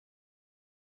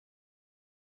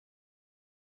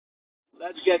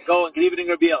Let's get going. Good evening,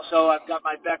 Rabiel. So I've got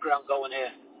my background going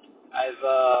here.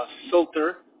 I've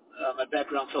filter, my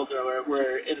background filter.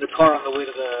 We're in the car on the way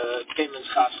to the Cayman's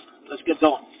Chas. Let's get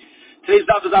going. Today's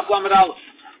daf is Daf Lamed Aleph,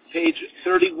 page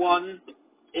 31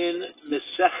 in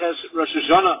Meseches Rosh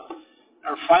Hashanah,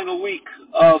 our final week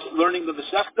of learning the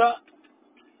Masechta,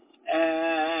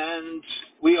 and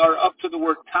we are up to the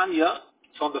word Tanya.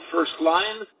 It's on the first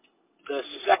line, the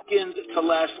second to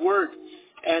last word,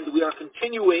 and we are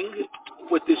continuing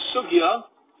with this sugya,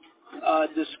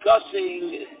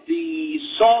 discussing the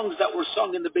songs that were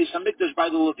sung in the Beis Hamikdash by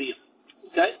the Levium.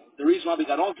 Okay, the reason why we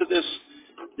got onto this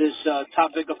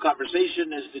topic of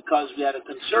conversation is because we had a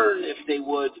concern if they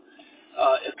would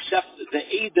accept the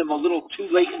Eidim a little too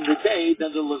late in the day,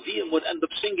 then the Levium would end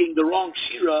up singing the wrong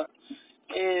shira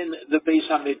in the Beis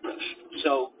Hamikdash.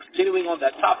 So, continuing on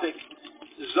that topic,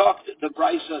 Zokt the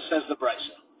Brisa says the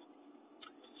Brisa.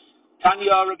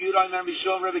 Tanya, Rabbi Yehuda, and Rabbi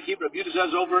Shimon, Rabbi Akiva. Rabbi Yehuda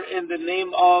says over in the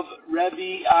name of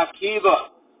Rabbi Akiva.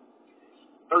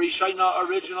 Arishaina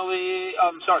originally,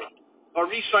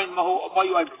 Arishain Maho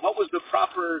Abayu Ibram. What was the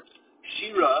proper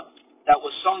shira that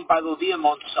was sung by Levium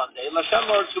on Sunday? Lashem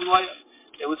Ha'aretz Umlaya.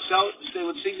 They would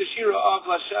sing the shira of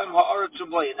Lashem Ha'aretz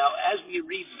Umlaya. Now, as we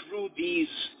read through these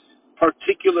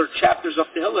particular chapters of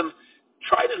Tehillim,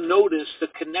 try to notice the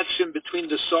connection between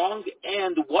the song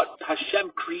and what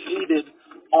Hashem created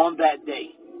on that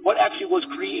day. What actually was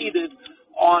created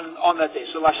on that day.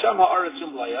 So, Lashem Ha'aretz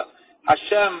Umlaya,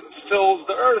 Hashem fills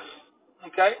the earth.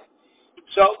 Okay?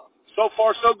 So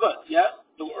far so good, yeah?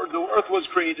 The earth was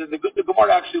created. The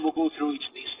Gemara actually will go through each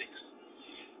of these things.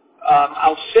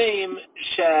 Al Shem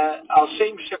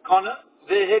Shekona,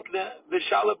 V'hikne,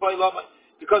 V'shala Bailama.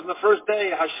 Because on the first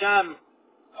day, Hashem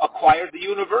acquired the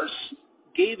universe,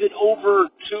 gave it over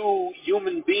to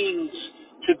human beings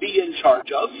to be in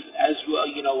charge of, as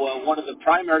one of the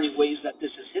primary ways that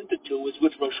this is hinted to is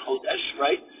with Rosh Chodesh,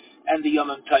 right? And the Yom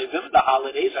Tovim, the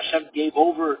holidays. Hashem gave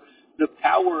over the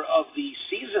power of the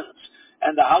seasons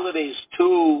and the holidays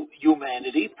to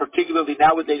humanity, particularly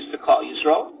nowadays to Klal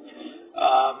Yisrael.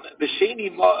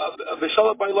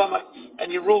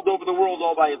 And he ruled over the world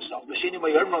all by himself.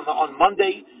 On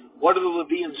Monday, what do the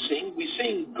Levians sing? We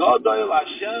sing Gadol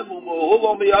Hashem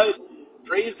u'mohulo miyad.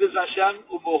 Praised is Hashem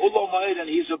u'mohulo miyad, and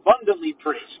He's abundantly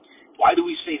praised. Why do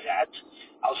we say that?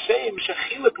 Al Shem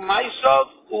shechilek ma'asav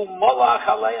u'molach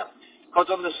aleim. Because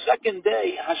on the second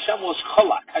day, Hashem was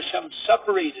chalak. Hashem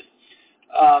separated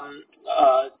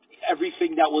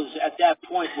everything that was at that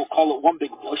point, we'll call it one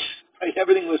big bush. Right?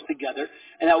 Everything was together.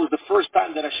 And that was the first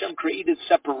time that Hashem created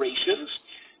separations.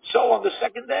 So on the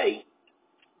second day,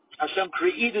 Hashem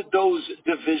created those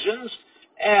divisions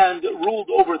and ruled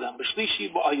over them.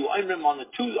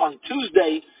 On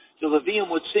Tuesday, the Levium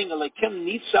would sing, Alekim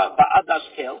Nitza Ba'adas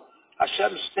Kel.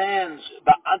 Hashem stands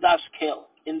Ba'adas Kel,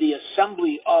 in the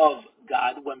assembly of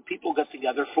God, when people get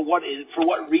together. For what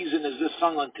reason is this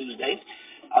sung on Tuesday?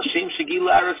 On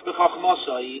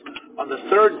the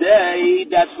third day,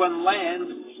 that's when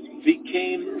land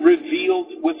became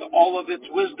revealed with all of its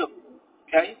wisdom.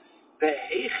 Okay?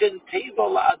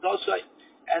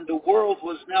 And the world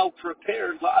was now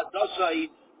prepared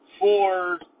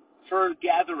for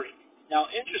gathering. Now,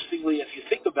 interestingly, if you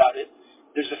think about it,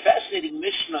 there's a fascinating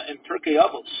Mishnah in Pirkei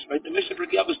Avos, right? The Mishnah in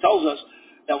Pirkei Avos tells us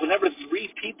that whenever three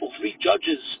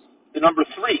judges, the number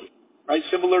 3, right?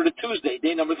 Similar to Tuesday,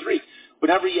 day number 3.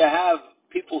 Whenever you have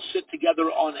people sit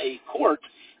together on a court,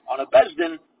 on a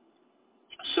Bezdin,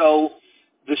 so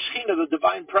the Shekhinah, the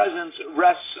divine presence,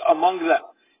 rests among them.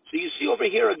 So you see over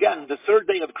here again, the third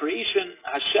day of creation,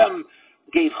 Hashem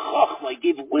gave chokhmah,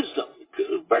 gave wisdom.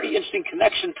 Very interesting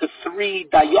connection to 3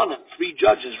 dayanim, 3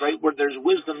 judges, right, where there's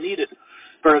wisdom needed.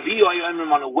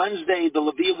 On a Wednesday, the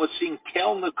Levium would sing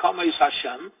Kel Nekames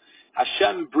Hashem.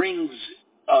 Hashem brings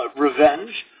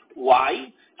revenge.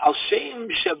 Why? Al Shem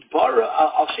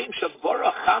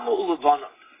Shabara Chama Ulevana.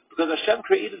 Because Hashem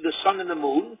created the sun and the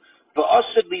moon.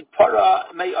 V'asid para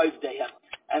me'avdehem.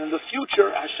 And in the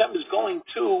future, Hashem is going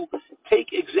to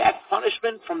take exact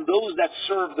punishment from those that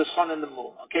serve the sun and the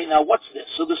moon. Okay, now what's this?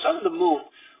 So the sun and the moon,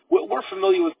 we're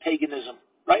familiar with paganism,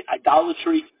 right?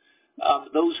 Idolatry,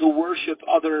 those who worship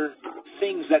other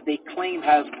things that they claim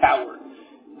have power.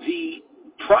 The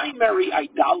primary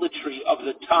idolatry of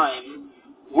the time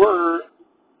were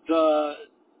the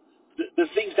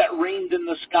things that reigned in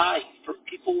the sky. For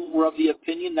people were of the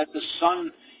opinion that the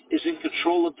sun is in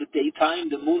control of the daytime,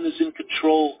 the moon is in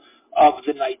control of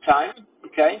the nighttime.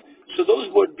 Okay, so those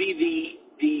would be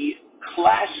the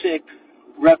classic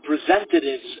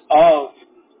representatives of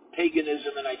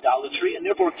paganism and idolatry, and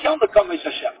therefore Kel Nekames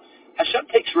Hashem. Hashem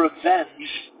takes revenge,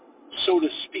 so to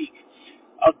speak,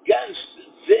 against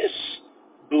this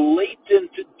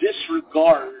blatant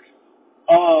disregard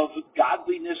of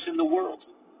godliness in the world.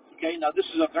 Okay, now this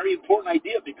is a very important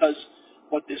idea because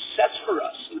what this sets for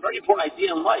us, a very important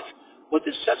idea in life, what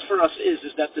this sets for us is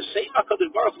that the same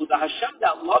HaKadosh Baruch Hu, the Hashem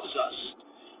that loves us,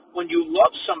 when you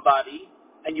love somebody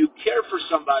and you care for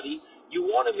somebody, you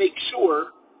want to make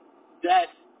sure that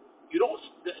you don't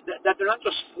that they're not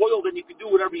just spoiled and you can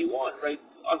do whatever you want, right?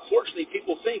 Unfortunately,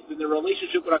 people think in their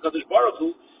relationship with HaKadosh Baruch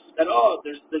Hu that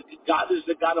God is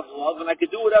the God of love and I can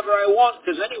do whatever I want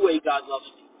because anyway God loves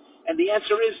me. And the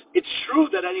answer is, it's true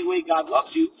that anyway God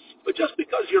loves you, but just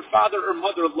because your father or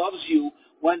mother loves you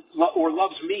or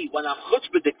loves me when I'm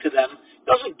chutzpahdik to them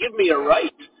doesn't give me a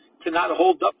right to not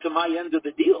hold up to my end of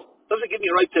the deal. Doesn't give me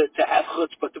a right to have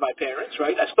chutzpah to my parents,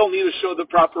 right? I still need to show the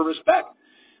proper respect.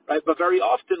 Right? But very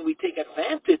often we take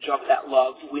advantage of that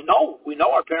love. We know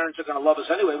our parents are going to love us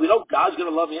anyway. We know God's going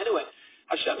to love me anyway.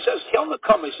 Hashem says, "Kel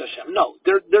nekamis Hashem." No,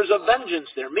 there's a vengeance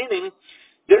there, meaning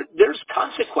there's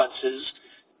consequences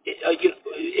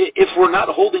if we're not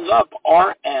holding up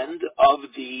our end of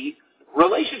the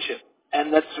relationship.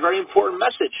 And that's a very important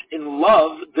message. In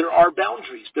love, there are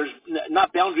boundaries. There's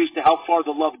not boundaries to how far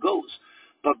the love goes,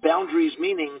 but boundaries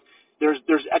meaning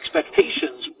there's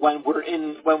expectations when we're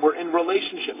in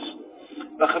relationships.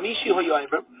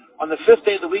 On the fifth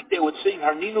day of the week, they would sing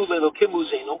Harninu Lelokim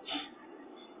Uzeinu,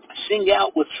 sing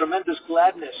out with tremendous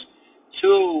gladness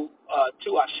to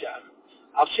Hashem.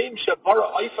 Hashem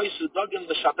Shabara Aifaisu Dagin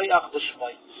L'Shabeach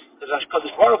L'Shmai. Because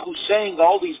Kadosh Baruch Hu saying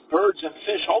all these birds and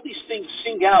fish, all these things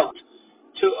sing out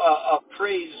to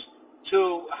praise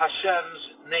to Hashem's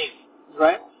name,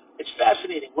 right? It's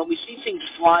fascinating. When we see things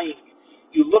flying,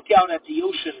 you look out at the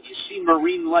ocean, you see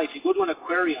marine life, you go to an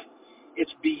aquarium,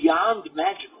 it's beyond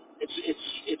magical.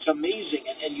 It's amazing.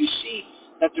 And you see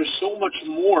that there's so much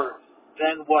more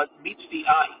than what meets the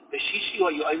eye. The Shishi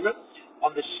HaYoimrim,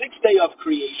 on the sixth day of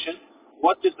creation,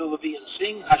 what did the Levian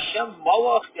sing? Hashem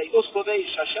Malach Ge'os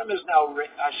Lavesh. Hashem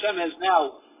is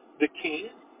now the king,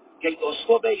 Ge'os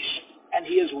Lavesh, and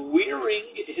he is wearing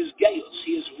his Ge'os.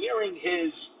 He is wearing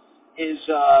his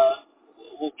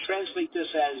we'll translate this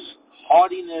as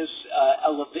haughtiness,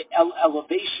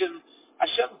 elevation.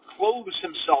 Hashem clothes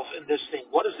himself in this thing.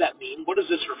 What does that mean? What is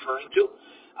this referring to?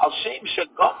 Al Shem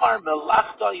Shegamar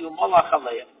Melachta Yumalach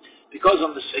Aleya. Because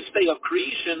on the sixth day of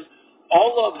creation,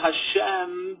 all of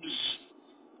Hashem's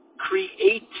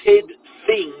created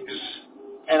things,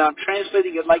 and I'm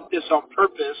translating it like this on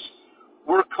purpose,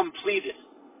 were completed.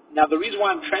 Now the reason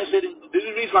why the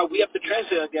reason why we have to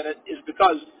translate again is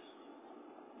because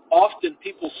often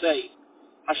people say,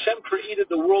 Hashem created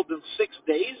the world in 6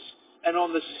 days, and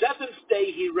on the seventh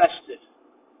day he rested.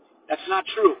 That's not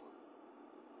true.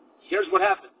 Here's what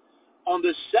happened. On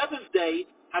the seventh day,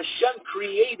 Hashem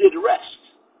created rest.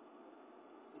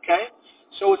 Okay?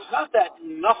 So it's not that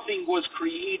nothing was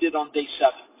created on day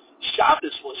 7.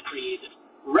 Shabbos was created.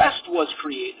 Rest was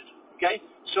created. Okay?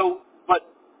 So, but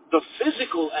the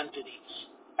physical entities,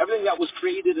 everything that was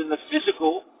created in the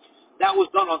physical, that was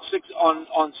done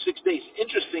on 6 days.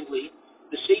 Interestingly,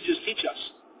 the sages teach us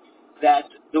that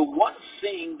the one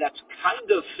thing that's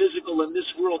kind of physical in this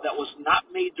world that was not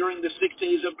made during the 6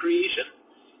 days of creation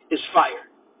is fire.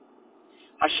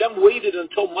 Hashem waited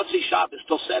until Motzei Shabbos,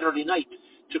 till Saturday night,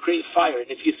 to create fire. And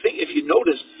if you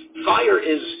notice, fire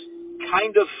is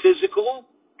kind of physical,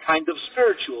 kind of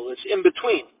spiritual. It's in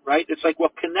between, right? It's like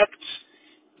what connects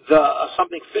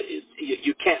something.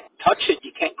 You can't touch it,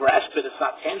 you can't grasp it, it's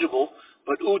not tangible,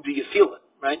 but do you feel it,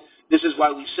 right? This is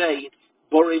why we say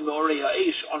Borei Meorei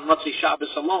Ha'esh on Motzei Shabbos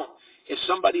alone. If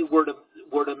somebody were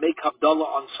to make Havdalah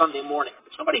on Sunday morning,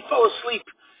 if somebody fell asleep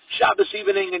Shabbos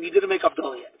evening and you didn't make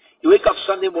Havdalah yet, you wake up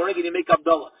Sunday morning and you make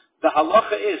Havdalah. The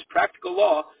halacha is, practical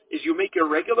law, is you make your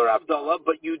regular Havdalah,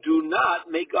 but you do not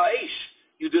make Ha'esh.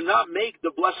 You do not make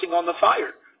the blessing on the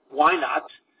fire. Why not?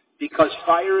 Because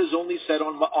fire is only set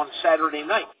on Saturday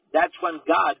night. That's when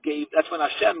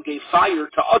Hashem gave fire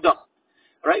to Adam,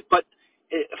 right? But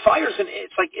fire's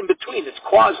it's like in between. It's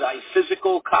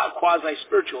quasi-physical,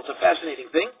 quasi-spiritual. It's a fascinating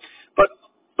thing.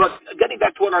 But getting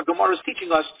back to what our Gemara is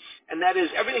teaching us, and that is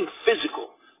everything physical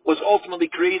was ultimately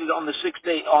created on the sixth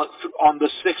day. On the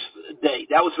sixth day,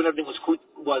 that was when everything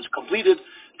was completed.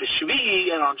 The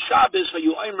Shvi'i, and on Shabbos,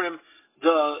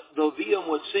 the Levium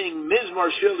would sing Mizmar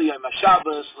Shir Liyom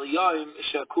Shabbos Liyom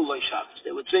Shekulei Shabbos.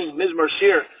 They would sing Mizmar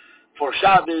Shir for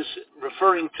Shabbos,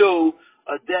 referring to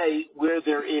a day where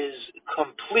there is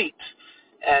complete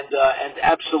and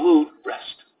absolute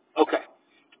rest. Okay,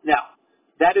 now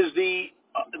that is the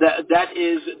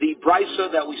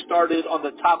brisa that we started on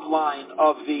the top line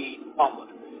of the Amud.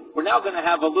 We're now going to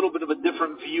have a little bit of a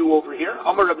different view over here.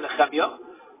 Amar Reb Nechemya,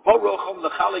 Why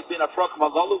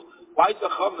the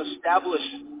Chum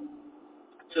established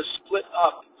to split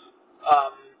up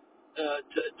um,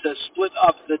 to split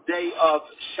up the day of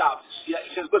Shabbos? Yeah,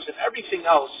 he says, listen, everything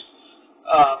else,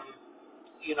 um,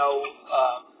 you know.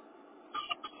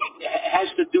 Has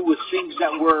to do with things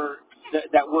that were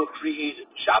created.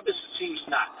 Shabbos seems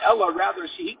not. Ella rather,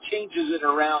 he changes it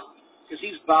around because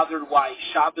he's bothered why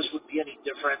Shabbos would be any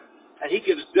different, and he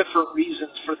gives different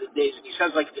reasons for the days. And he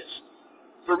says like this: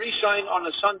 for Rishon on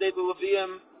a Sunday, the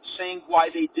Levium saying why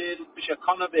they did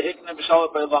B'shakana Behikna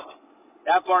B'shalat B'Elam.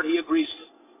 That part he agrees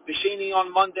to. B'Sheni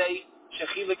on Monday,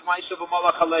 Shechilik Ma'isa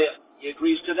B'Malach Aleya. He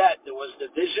agrees to that. There was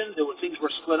division. There were things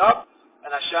were split up,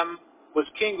 and Hashem was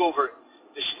king over it.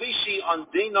 The Shlishi on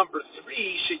day number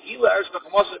 3, Shegila Eretz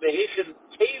B'Chamosa Behechin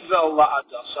Tevel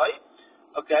La'adasai.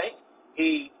 Okay,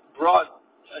 he brought,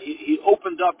 he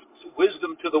opened up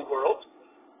wisdom to the world.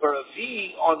 For a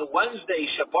V on Wednesday,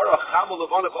 Shabara Chamul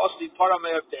Levon of Osli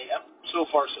Parameavdeya. So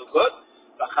far, so good.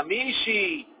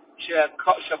 V'chamishi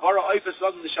Shabara Oifes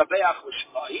Lagn L'Shabeach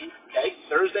L'Shmai. Okay,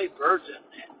 Thursday, birds and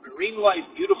marine life,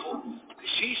 beautiful.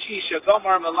 Shishi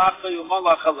Shagamar Malacha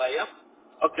Yumalach Aleya.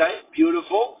 Okay,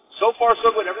 beautiful. So far,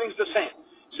 so good. Everything's the same.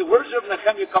 So where's Reb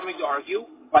Nechemia coming to argue?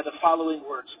 By the following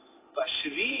words.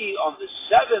 Vashvi on the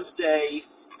 7th day,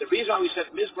 the reason why we said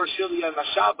Mizmor Shir Liyom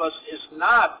HaShabbos is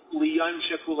not Liyom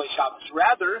Shefulei Shabbos.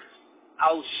 Rather,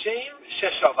 Al Shem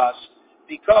Sheshavas,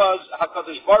 because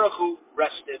HaKadosh Baruch Hu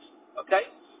rested. Okay?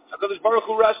 HaKadosh Baruch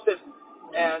Hu rested.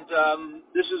 And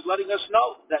this is letting us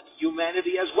know that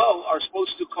humanity as well are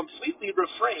supposed to completely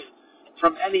refrain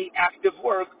from any active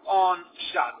work on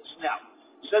Shabbos. Now,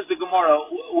 says the Gemara,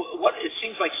 what it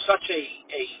seems like such a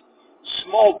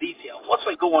small detail. What's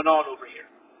like going on over here?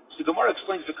 So the Gemara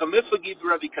explains the Kamiflagi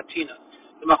Rabbi Katina.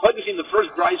 The machlokes in the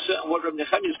first brisa and what Rabbi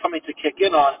Nechemia is coming to kick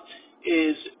in on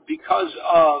is because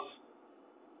of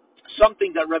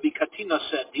something that Rabbi Katina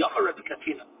said. The other Rabbi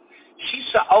Katina,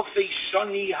 Shisa Alfei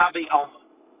Shani Habe Alma.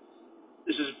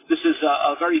 This is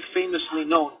very famously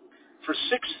known. For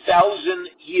 6,000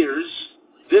 years,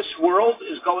 this world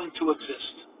is going to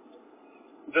exist.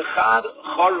 V'chad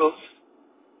Charuv,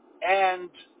 and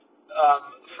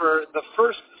for the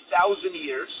first 1,000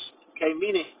 years, okay,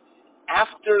 meaning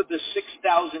after the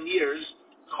 6,000 years,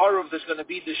 Charuv, there's going to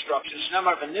be destruction.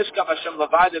 Shnamar v'niskav Hashem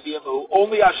levada b'yamu.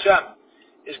 Only Hashem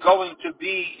is going to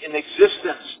be in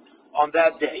existence on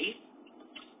that day.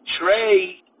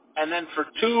 Trey, and then for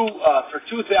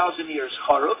 2,000 years,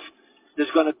 Charuv,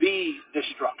 there's going to be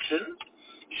destruction.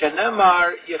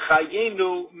 Shenemar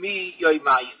yechayenu mi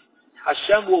yoimayim.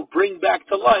 Hashem will bring back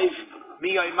to life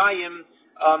mi yoimayim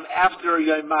after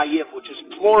yoimayim, which is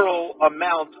plural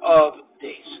amount of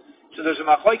days. So there's a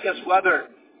machlokes whether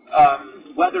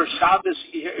Shabbos.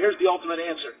 Here's the ultimate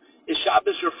answer: is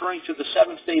Shabbos referring to the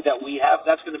 7th day that we have?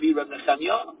 That's going to be Reb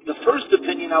Nechemia. The first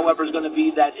opinion, however, is going to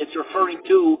be that it's referring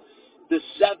to the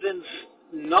 7th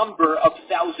number of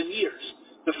 1,000 years.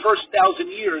 The first 1,000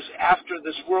 years after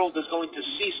this world is going to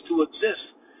cease to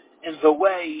exist in the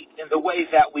way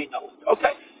that we know it.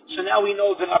 Okay, so now we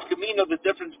know the nafkamina, the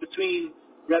difference between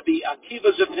Rabbi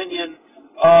Akiva's opinion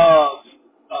of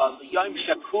the Yom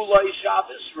Shekulai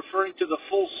Shabbos, referring to the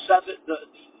full the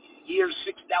year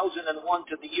 6001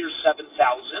 to the year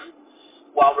 7000,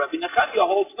 while Rabbi Nechemia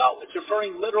holds no, it's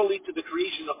referring literally to the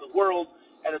creation of the world,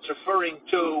 and it's referring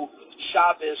to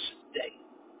Shabbos day.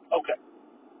 Okay.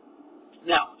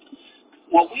 Now,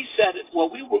 what we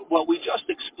just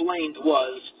explained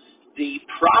was the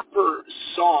proper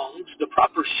songs, the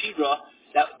proper shira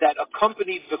that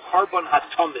accompanied the Karban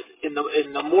HaTamid in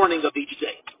the morning of each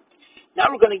day.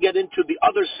 Now we're going to get into the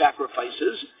other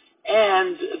sacrifices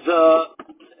and the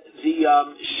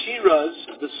shiras,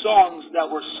 the songs that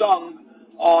were sung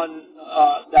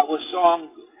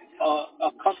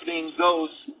accompanying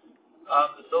those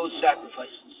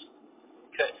sacrifices.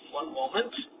 Okay, one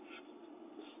moment.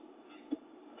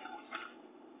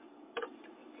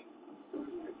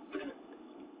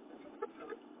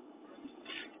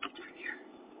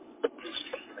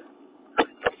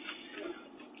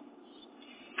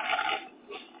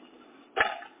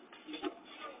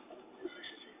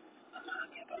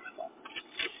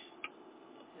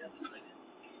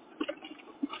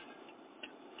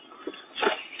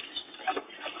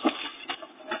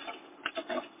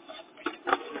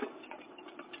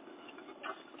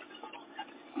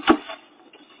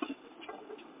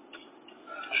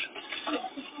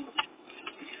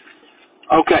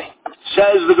 Okay,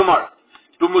 says the Gemara.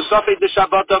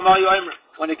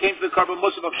 When it came to the Karban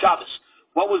Musaf of Shabbos,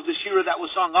 what was the shira that was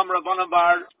sung? Amar Rav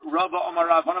Bar Rava Amar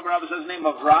Rav. One of Rav says the name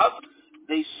of Rav.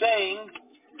 They sang,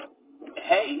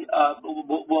 hey,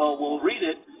 we'll read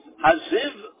it.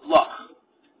 Haziv Lach.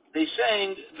 They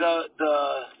sang the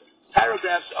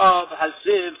paragraphs of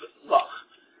Haziv Lach.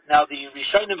 Now the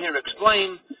Rishonim here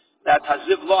explain that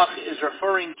Haziv Lach is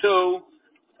referring to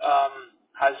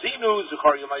Hazinu,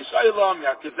 Zechar Yomai Sailam,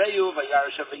 Yarkeveyu,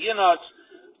 Vayarash Avayinat,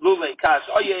 Lule Kas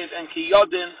Oyev, and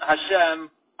Kiyodin Hashem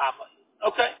Amai.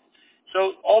 Okay? So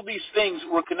all these things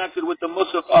were connected with the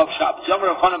Musaf of Shabbos.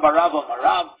 Yomer Chanan Barabba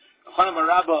Marav. Chanan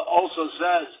Barabba also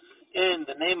says in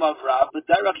the name of Rab, the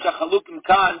Derech Shachalukim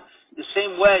Khan, the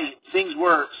same way things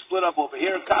were split up over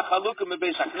here. Kachalukim in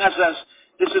Beis HaKnesses.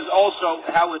 This is also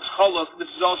how it's chaluk. This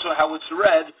is also how it's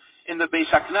read in the Beis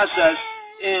HaKnesses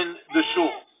in the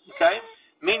shul. Okay,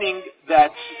 meaning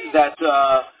that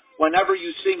whenever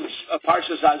you sing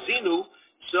Parshas Azinu,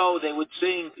 so they would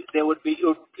sing. They would be.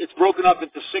 It's broken up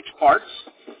into 6 parts,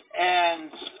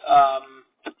 and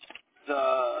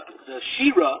the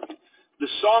Shira, the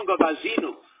song of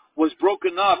Azinu, was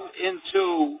broken up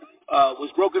into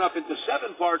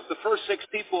 7 parts. The first 6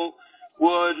 people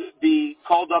would be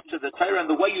called up to the Torah, and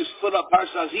the way you split up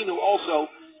Parsha Azinu also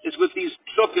is with these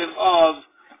psukim of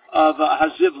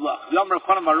Haziv Lach. Yom Rav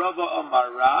Chanan Marava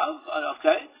Amarav.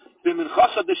 Okay.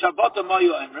 B'minchasa d'Shabbat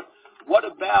Amayu Emrim. What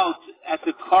about at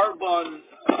the Karban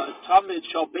Tamid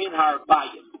Shal Bein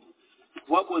Ha'arbayim?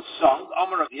 What was sung?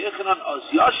 Amar Rav Yechanan Az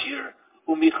Yashir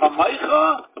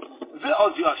U'Michamaycha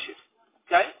Ve'Oz Yashir.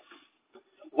 Okay.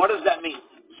 What does that mean?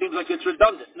 Seems like it's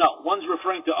redundant. No, one's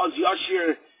referring to Az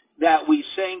Yashir that we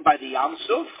sang by the Yam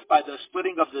Suf, by the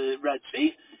splitting of the Red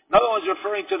Sea. Another one's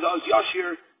referring to the Az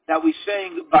Yashir that we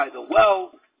sang by the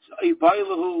well.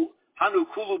 Hanu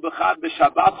Kulu B'chad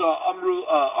B'Shabbata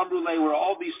Amrulei, where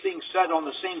all these things said on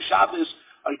the same Shabbos,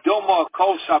 Idoma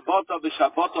Kol Shabbata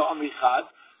B'Shabbata Amrichad,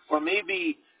 or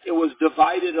maybe it was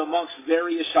divided amongst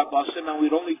various Shabbosim and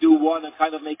we'd only do one and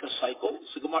kind of make a cycle.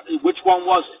 So which one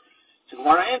was it? So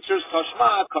Gemara answers,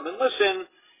 Tashma, come and listen.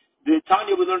 The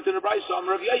Tanya we learned in the Brayso,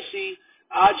 Amar Rav Yaisi,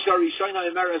 Ad Sharishayna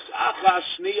Emeres Achas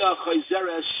Shniya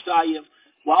Chayzeres Shtayim.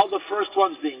 While the first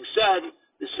one's being said,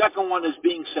 the second one is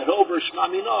being said over. Shema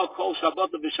Mina Kol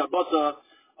Shabbata B'Shabbata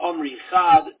Omri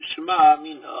Chad Shema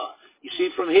Mina. You see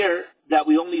from here that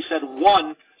we only said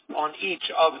one on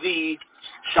each of the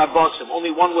Shabbosim.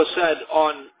 Only one was said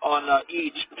on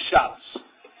each Shabbos.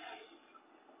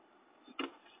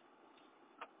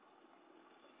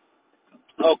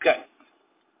 Okay.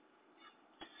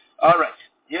 All right.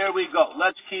 Here we go.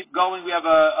 Let's keep going. We have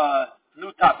a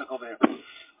new topic over here.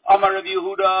 Amar Rav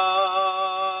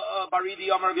Yehuda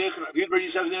Baridi Amar Rav Yechanan. Rav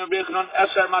Yehuda says in Rav Yechanan,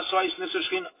 Eser Masois Nisa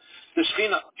Shechina. The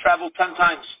Shechina traveled 10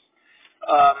 times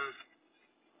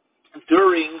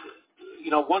during,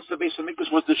 once the Beis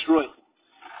Hamikdash was destroyed.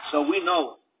 So we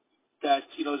know that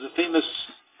there's a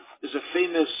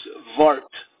famous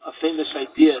vart, a famous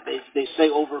idea. They say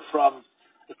over from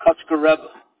the Kotzker Rebbe.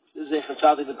 This is a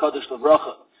Chatzadik the Kodesh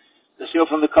L'Bracha. They say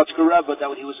from the Kotzker Rebbe that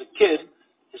when he was a kid,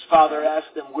 his father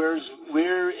asked him, where's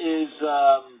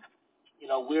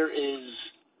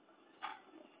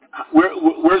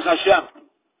Hashem?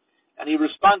 And he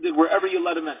responded, wherever you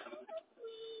let him in.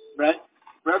 Right?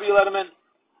 Wherever you let him in.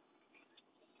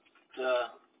 It's a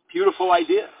beautiful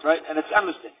idea, right? And it's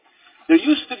emisting. There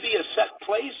used to be a set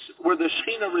place where the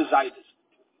Shekhinah resided.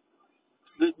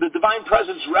 The divine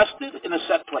presence rested in a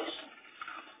set place.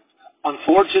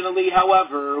 Unfortunately,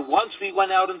 however, once we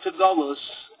went out into Golus,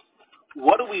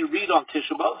 what do we read on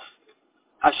Tisha B'Av?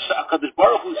 HaKadosh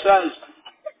Baruch Hu says,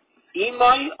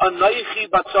 Imai anaychi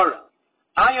batzara.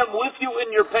 I am with you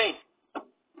in your pain.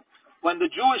 When the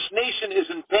Jewish nation is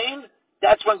in pain,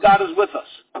 that's when God is with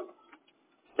us.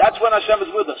 That's when Hashem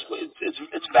is with us.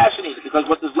 It's fascinating because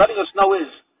what this letting us know is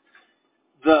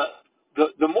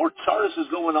the more tzaras is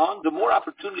going on, the more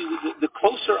opportunity, the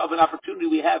closer of an opportunity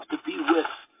we have to be with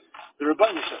the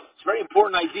Rebbeinu Shalom. It's a very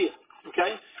important idea.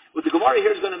 Okay? What the Gemara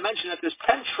here is going to mention that there's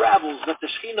 10 travels that the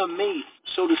Shekhinah made,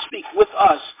 so to speak, with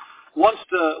us once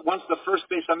the first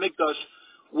Beis Hamikdash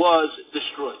was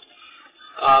destroyed.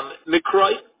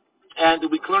 Mikroi, and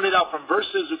we can learn it out from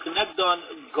verses who connect on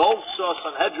Golf Sauce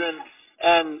Sanhedrin,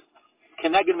 and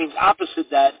Keneged means opposite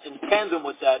that, in tandem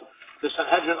with that. The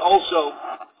Sanhedrin also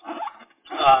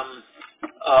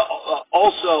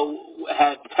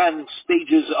had 10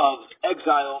 stages of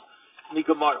exile,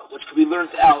 Gemara, which could be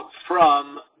learned out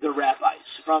from the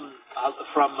rabbis, from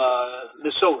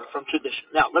Masorah, from tradition.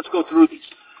 Now, let's go through these.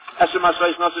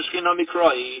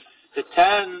 The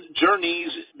 10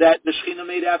 journeys that the Shekhinah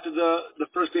made after the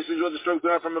first Beis Hamikdash was destroyed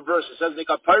from a verse. It says,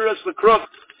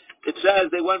 it says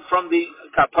they went from the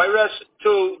Kapyrus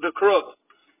to the Krub.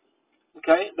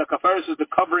 Okay? The Kapyrus is the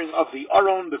covering of the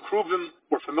Aron, the Kruvim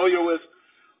we're familiar with.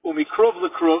 Umikruv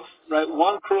l'Kruv, right?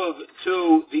 One Kruv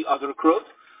to the other Kruv.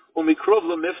 Umikruv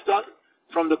lemiftan.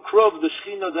 From the Kruv, the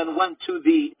Shechina then went to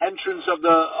the entrance of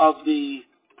the,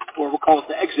 or we'll call it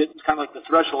the exit. It's kind of like the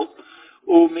threshold.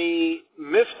 Umi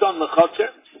miftan lechatzer,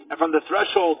 and from the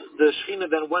threshold, the Shechina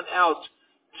then went out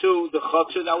to the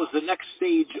Chatzer. That was the next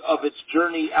stage of its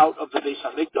journey out of the Beis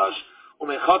Hamikdash.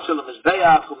 Umi chatzer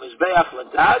lemizbeach, umizbeach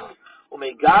legag,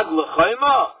 umi gag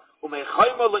lechayma, umi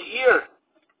chayma leir.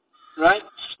 Right,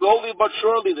 slowly but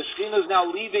surely, the Shechina is now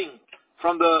leaving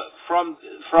from the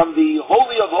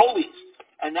Holy of Holies,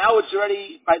 and now it's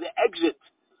already by the exit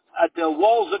at the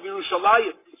walls of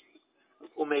Yerushalayim.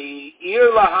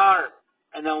 Umeir lahar,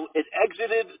 and then it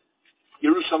exited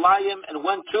Yerushalayim and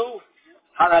went to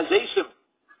Har Hazeisim.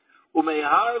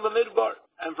 Umeihar lemidbar,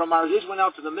 and from Har Hazeisim went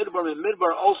out to the Midbar. And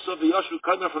Midbar also the Yoshu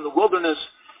Kadmar from the wilderness,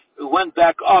 it went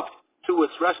back up to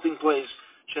its resting place.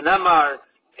 Shenemar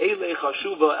Eilei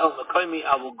Chashuva El Mekaymi,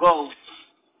 I will go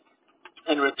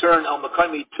and return El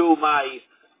Mekaymi to my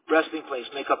resting place.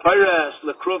 Mekapayres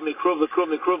lekruv mikruv lekruv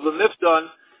mikruv lemifton.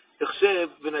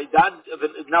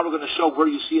 Now we're going to show where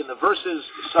you see in the verses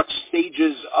such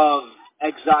stages of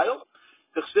exile.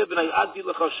 Right?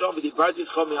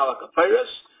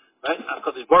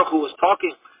 Because Baruch Hu was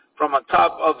talking from on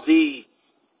top of the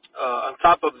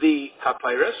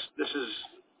papyrus. This is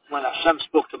when Hashem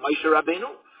spoke to Moshe Rabbeinu.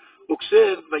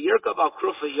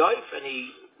 And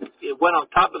he went on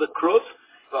top of the kruf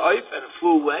and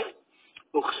flew away.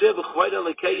 So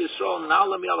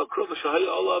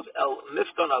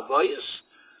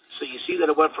you see that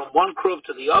it went from one kruf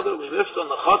to the other. We mifta on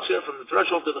the chatzir, from the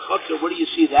threshold to the chatzir. Where do you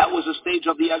see that was a stage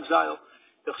of the exile?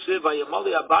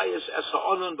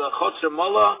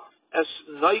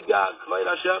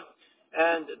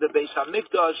 And the Beis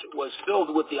Hamikdash was filled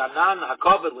with the Anan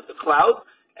HaKavod, with the cloud,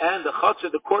 and the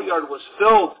chatzir, the courtyard, was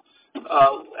filled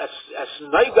as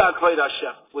Noiga Kvayt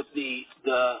Hashem, with the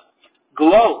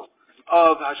glow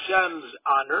of Hashem's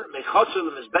honor. Mechatzer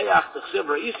lemizbeach t'chsiv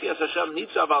ra'isi as Hashem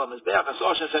nitzav al mizbeach as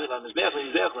Hashem sending al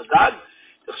mizbeach l'gag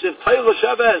t'chsiv tayil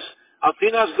l'sheves al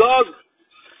pinas gog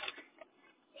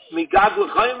migag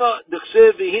l'chayma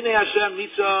t'chsiv v'hinei Hashem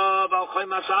nitzav al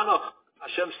chaymas anoch.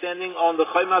 Hashem standing on the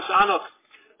chaymas anoch,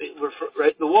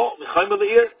 right, the wall, l'chayma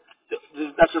le'ir.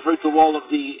 That's referring to the wall of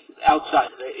the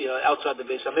outside, outside the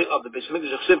base of the base of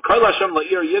Mikdash. T'chsiv kol Hashem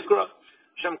la'ir yikra.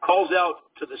 Hashem calls out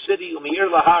to the city u'meir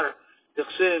lahar.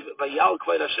 T'chsiv vayal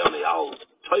kvayt Hashem vayal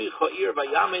toicha ir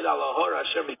vayamed al ahor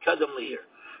Hashem mikadam leir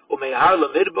u'meihar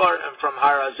lemidbar, and from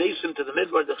Har Hazeisim to the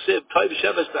Midbar t'chsiv toiv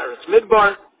sheves baretz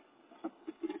Midbar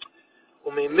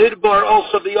u'meimidbar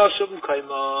also v'yashav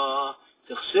kaima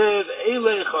t'chsiv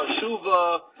eilei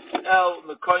chashuva el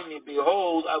mekaymi,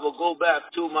 behold, I will go back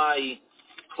to my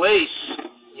place.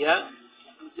 Yeah,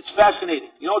 it's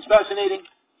fascinating. You know what's fascinating?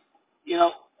 You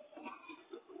know,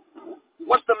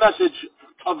 what's the message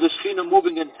of the Shekhinah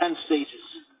moving in 10 stages?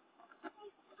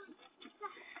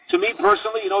 To me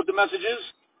personally, you know what the message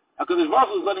is? Because Baruch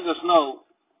Hu is letting us know,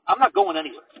 I'm not going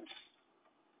anywhere.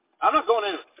 I'm not going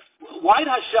anywhere. Why did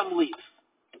Hashem leave?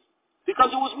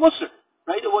 Because it was Musar,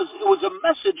 right? It was a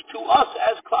message to us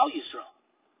as Klal Yisrael.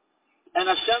 And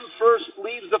Hashem first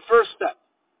leaves the first step.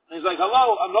 And he's like,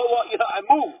 hello, I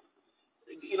moved.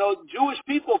 Jewish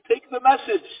people, take the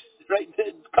message. Right?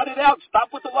 Cut it out.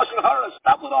 Stop with the Lashon Hara.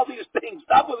 Stop with all these things.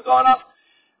 Stop what's going on.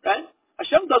 Right?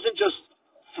 Hashem doesn't just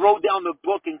throw down the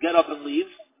book and get up and leave.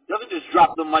 He doesn't just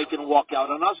drop the mic and walk out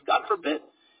on us. God forbid.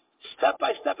 Step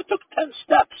by step. It took 10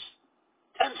 steps,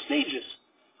 10 stages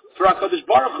for HaKadosh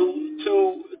Baruch Hu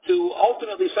to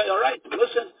ultimately say, all right,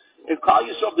 listen, if Klal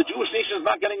Yisrael, the Jewish nation, is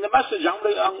not getting the message,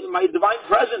 my divine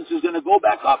presence is going to go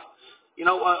back up,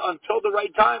 until the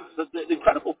right time. The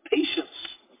incredible patience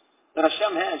that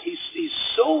Hashem has. He's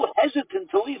so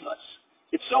hesitant to leave us.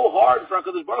 It's so hard for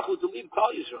HaKadosh Baruch Hu to leave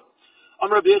Klal Yisrael.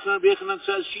 Rabbi Yochanan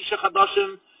says, Shisha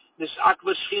Chadashim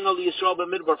Nis'akva Shechina Yisrael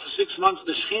b'Midbar. For 6 months,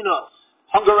 the Shechina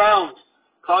hung around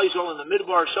Klal Yisrael in the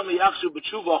Midbar, Shama Yachsu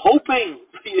B'tshuva, hoping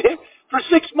for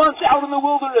 6 months out in the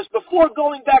wilderness before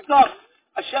going back up.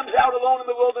 Hashem's out alone in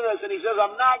the wilderness, and he says,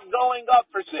 I'm not going up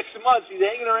for 6 months. He's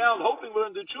hanging around hoping we're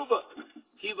going to do tshuva.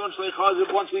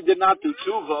 Once we did not do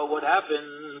tshuva, what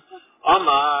happened?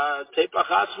 Amar Tepach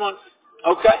Atzmon.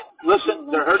 Okay, listen,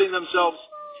 they're hurting themselves.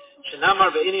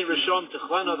 Shenamar ve'ini Rishon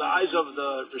Techlena, the eyes of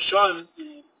the Rishon,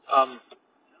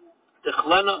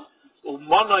 Techlena,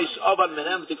 U'manois Avan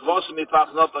Menem Tikvasim Mipach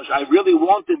Nofash. I really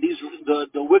wanted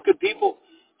the wicked people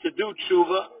to do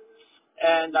tshuva,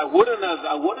 and I wouldn't have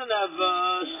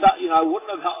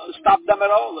stopped them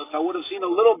at all. If I would have seen a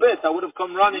little bit, I would have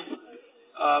come running.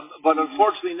 But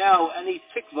unfortunately now, any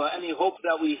tikva, any hope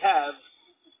that we have,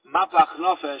 mapach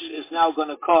nefesh, is now going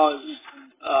to cause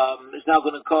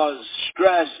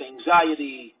stress,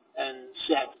 anxiety, and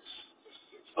sadness.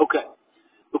 Okay.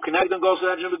 We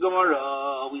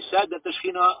said that the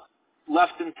Shekhinah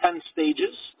left in 10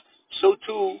 stages. So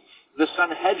too, the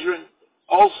Sanhedrin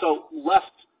also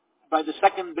left by the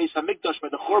second Beis Hamikdash, by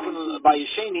the Chorban, by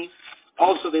Yesheni.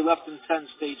 Also, they left in 10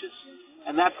 stages.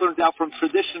 And that turned out from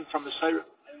tradition from the Sirah.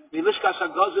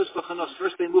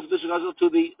 First, they moved this Gazel to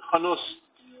the Chanus,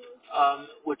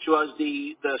 which was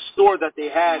the store that they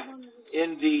had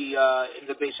in the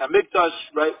Beis Hamikdash,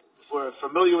 right? If we're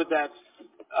familiar with that.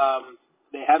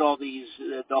 They had all these,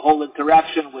 the whole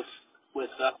interaction with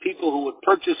people who would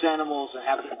purchase animals and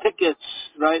have their tickets,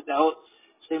 right? So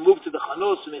they moved to the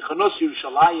Chanus, and the Chanus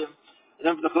Yerushalayim, and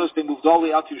then from the Chanus they moved all the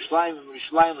way out to Yerushalayim, and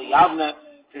Yerushalayim to Yavne.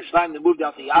 From Yerushalayim they moved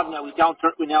out to Yavne.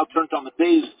 We now turned on the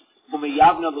days from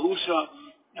Yavne to Usha,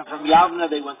 and from Yavne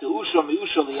they went to Usha, from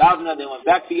Usha to Yavne, they went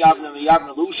back to Yavne, from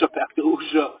Yavne to Usha, back to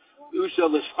Usha, Usha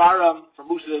to Shfaram, from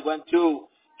Usha they went to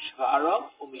Shfaram,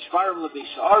 from Shfaram to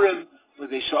Beisha'arim,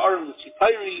 Beisha'arim to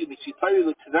Tzipayri, Tzipayri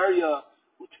to Tveria,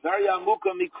 Tveria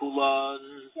Muka Mikulan.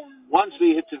 Once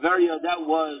we hit Tveria, that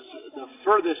was the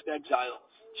furthest exile.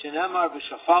 Shenemar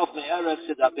v'shafalt me'eretz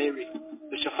sedaberi.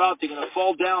 V'shafalt, you're going to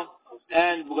fall down,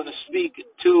 and we're going to speak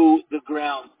to the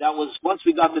ground. That was, once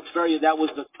we got to Tveria, that was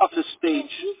the toughest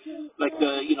stage, like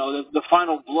the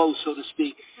final blow, so to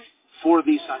speak, for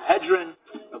the Sanhedrin.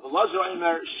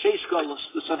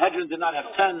 The Sanhedrin did not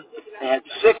have 10, they had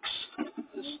 6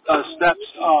 steps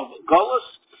of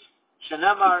Golus.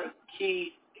 Shenemar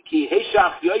ki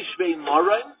heshach yoshvei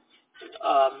moray.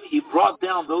 He brought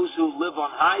down those who live on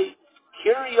high.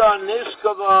 Kirya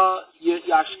niskava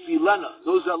yashvilena.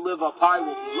 Those that live up high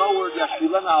will be lowered.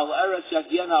 Yashvilena al eretz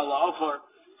yagiena al ofar.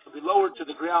 Will be lowered to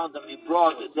the ground and be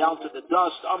brought down to the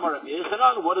dust. Amar Rabbi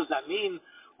Yechanan. What does that mean?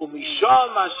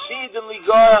 Umisham asid and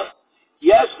ligar.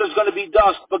 Yes, there's going to be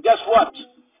dust, but guess what?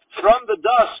 From the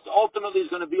dust, ultimately, is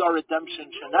going to be our redemption.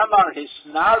 Shenemar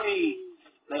hisnari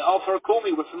le'ofar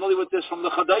kumi. We're familiar with this from the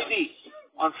Chadaydi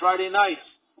on Friday night.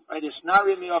 Right?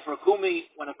 Hisnari me'ofar kumi.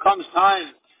 When it comes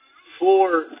time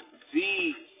for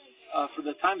the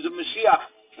times of Mashiach.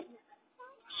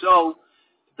 So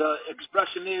the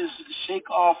expression is shake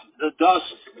off the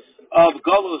dust of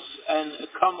Golus and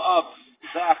come up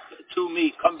back to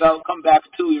me. Come back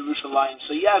to Yerushalayim.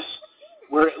 So yes,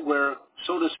 we're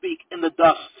so to speak in the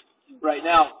dust right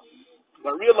now.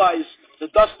 But realize the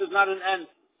dust is not an end.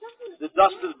 The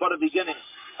dust is but a beginning.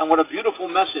 And what a beautiful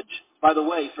message, by the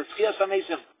way, for Tchias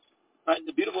HaMesim. Right?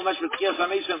 The beautiful message for Tchias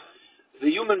HaMesim. The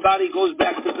human body goes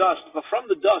back to dust. But from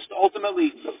the dust,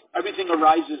 ultimately, everything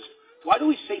arises. Why do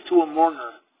we say to a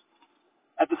mourner,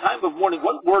 at the time of mourning,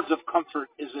 what words of comfort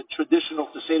is it traditional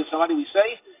to say to somebody? We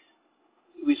say,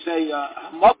 may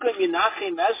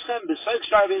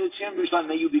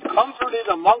you be comforted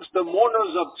amongst the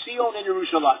mourners of Zion in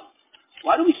Yerushalayim.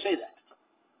 Why do we say that?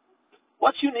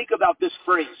 What's unique about this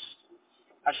phrase?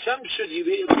 Hashem should you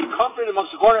be comforted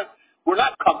amongst the mourners. We're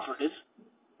not comforted,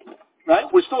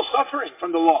 right? We're still suffering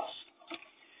from the loss.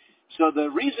 So the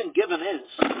reason given is,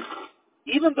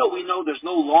 even though we know there's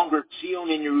no longer Zion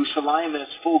in Yerushalayim in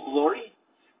its full glory,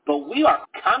 but we are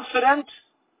confident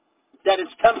that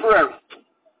it's temporary.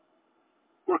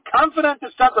 We're confident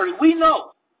it's temporary. We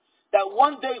know that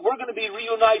one day we're going to be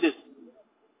reunited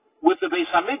with the Beis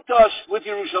Hamikdash, with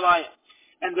Yerushalayim.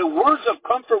 And the words of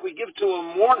comfort we give to a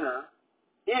mourner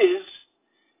is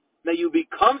that you be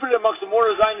comforted amongst the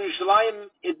mourners in Yerushalayim.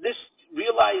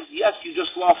 Realize, yes, you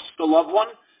just lost a loved one,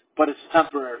 but it's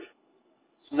temporary.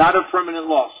 It's not a permanent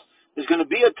loss. There's going to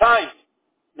be a time,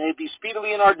 may it be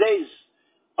speedily in our days,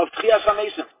 of Tchias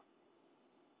HaMesim.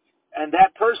 And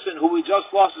that person who we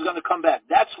just lost is going to come back.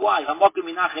 That's why Hamakim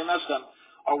Minachem Esem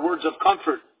are words of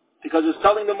comfort. Because it's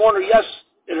telling the mourner, yes,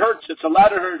 it hurts. It's allowed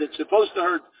to hurt. It's supposed to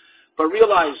hurt. But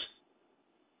realize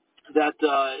that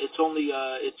it's only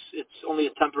a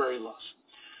temporary loss.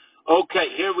 Okay,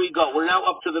 here we go. We're now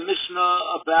up to the Mishnah,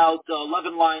 about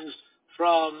 11 lines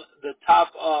from the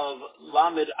top of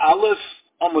Lamed Aleph,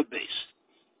 Amud Beis.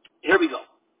 Here we go.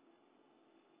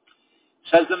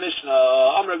 Says the Mishnah,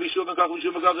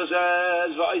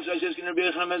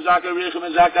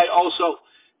 also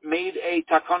made a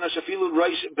takana shafilu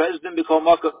reish bezdin b'kol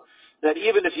makom, that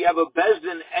even if you have a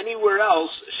bezdin anywhere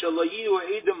else, shalayu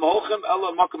edim hochem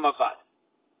ela makom avad.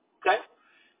 Okay,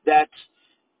 that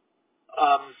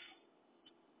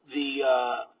the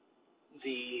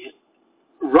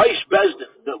reish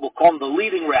bezdin, that we'll call him the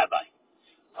leading rabbi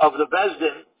of the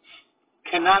bezdin,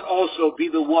 cannot also be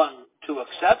the one to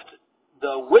accept.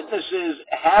 The witnesses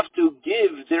have to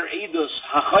give their edus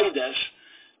hachodesh,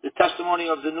 the testimony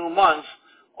of the new month,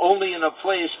 only in a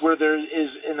place where there is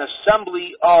an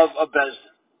assembly of a bezdin.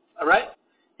 All right?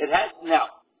 Now,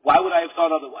 why I have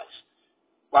thought otherwise?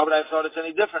 Why would I have thought it's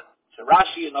any different? So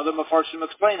Rashi and other Mefarshim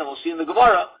explain, and we'll see in the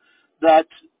Gemara, that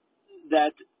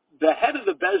the head of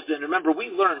the Bezdin, remember we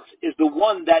learned, is the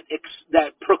one that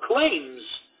proclaims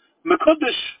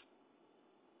Mekudesh,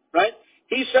 right?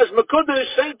 He says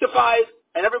Mekudesh, sanctified,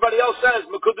 and everybody else says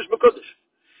Mekudesh, Mekudesh.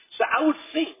 So I would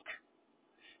think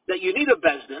that you need a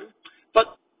Bezdin,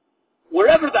 but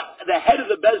wherever the head of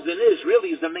the Bezdin is, really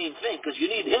is the main thing, because you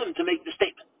need him to make the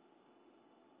statement.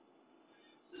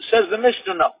 Says the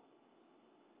Mishnah, no.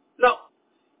 No.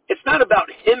 It's not about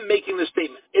him making the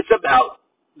statement. It's about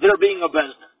there being a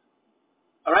Bezdin.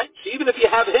 All right? So even if you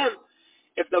have him,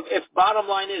 if bottom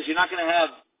line is you're not going to have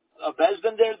a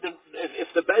Bezdin there, then if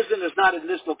the Bezdin is not in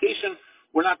this location,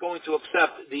 we're not going to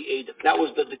accept the Eidim. That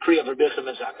was the decree of Rabbi Yochanan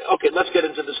ben Zakkai. Okay, let's get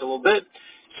into this a little bit.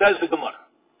 Says the Gemara.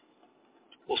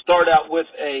 We'll start out with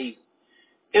a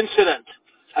incident.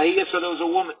 So there was a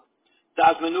woman.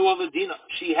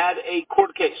 She had a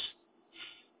court case.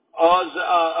 In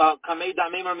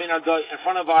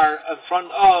front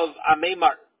of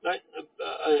Amemar, right?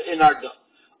 In Arda.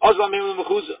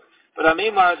 But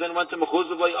Amemar then went to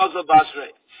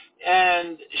Mechuzah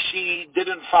and she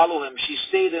didn't follow him. She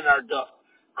stayed in Arda.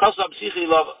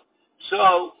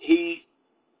 So he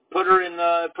put her in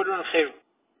Cher.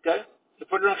 Okay? He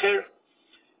put her in Cher.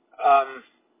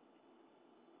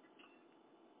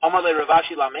 Amar le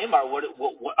Ravashi la Meimar, what,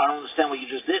 I don't understand what you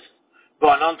just did.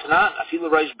 Ba'anan tanan, afilu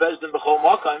reish bezdin b'chol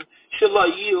makam, shela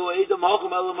yiu eidam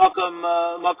makam el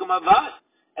makam avad.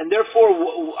 And therefore,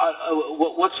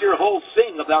 what's your whole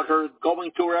thing about her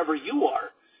going to wherever you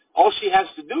are? All she has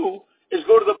to do is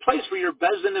go to the place where your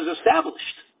bezdin is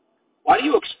established. Why do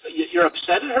you're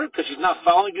upset at her because she's not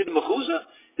following you to Mechuzah?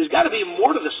 There's got to be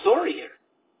more to the story here.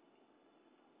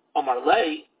 Amar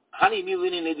le, hani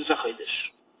milini nedus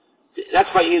achodesh. That's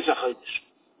why he is a chodesh.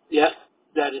 Yeah,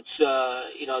 that it's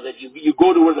that you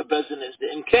go to where the bezdin is, the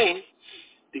imkain,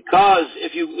 because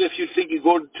if you think you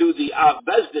go to the av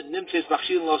bezdin, nimtzeis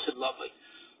machshil losid lavai,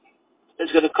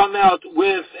 it's going to come out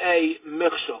with a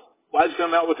michshol. Why is it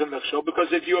come out with a michshol?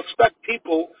 Because if you expect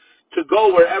people to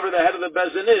go wherever the head of the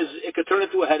bezdin is, it could turn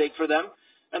into a headache for them,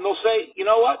 and they'll say, you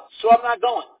know what? So I'm not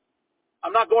going.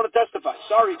 I'm not going to testify.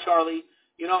 Sorry, Charlie.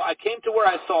 I came to where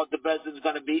I thought the bezdin's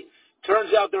going to be.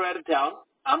 Turns out they're out of town.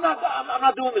 I'm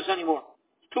not doing this anymore.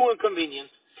 It's too inconvenient.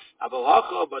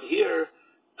 But here,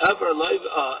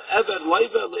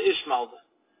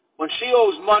 when she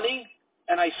owes money,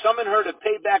 and I summon her to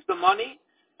pay back the money,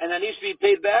 and that needs to be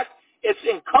paid back, it's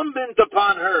incumbent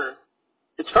upon her.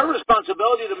 It's her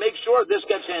responsibility to make sure this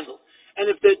gets handled. And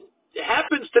if it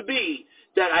happens to be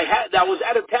that that was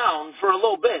out of town for a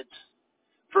little bit,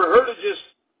 for her to just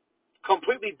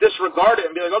completely disregard it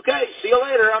and be like, okay, see you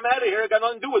later, I'm out of here, I got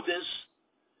nothing to do with this,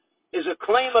 is a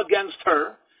claim against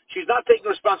her. She's not taking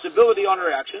responsibility on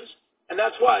her actions, and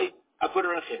that's why I put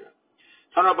her in Cher.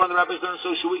 The rabbis done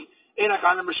so should we.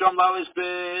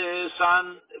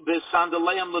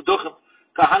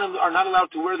 Kahanim are not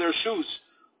allowed to wear their shoes,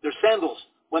 their sandals,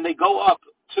 when they go up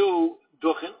to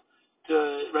Duchen,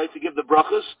 to give the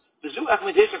brachas.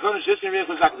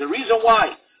 The reason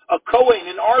why a Kohen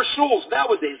in our shuls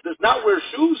nowadays does not wear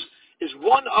shoes is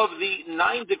one of the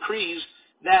 9 decrees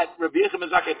that Rabbi Yochanan ben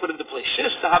Zakkai put into place.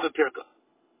 Shis to have a pirka.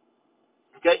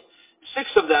 Okay?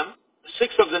 6 of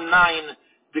the 9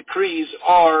 decrees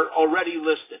are already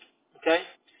listed. Okay?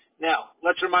 Now,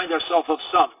 let's remind ourselves of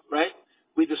some, right?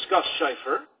 We discussed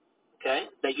shofar, okay?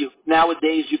 That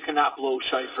nowadays you cannot blow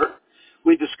shofar.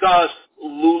 We discussed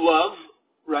lulav,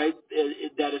 right?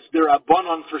 That it's their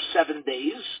abanon for 7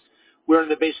 days. Where in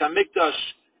the Beis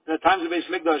Hamikdash, in the times of the Beis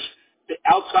Hamikdash,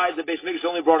 outside the Beis Hamikdash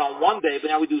only brought on 1 day, but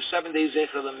now we do 7 days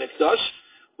Zecher Mikdash.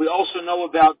 We also know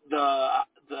about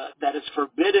that it's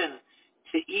forbidden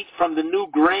to eat from the new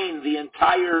grain the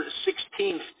entire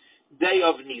 16th day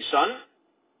of Nisan.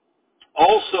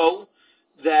 Also,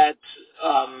 that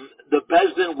the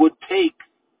Bezdin would take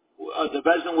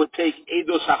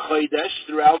Eidos HaChodesh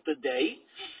throughout the day,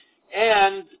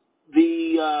 and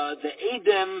the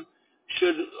Eidim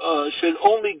should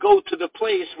only go to the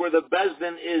place where the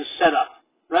Bezdin is set up,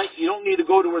 right? You don't need to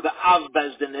go to where the Av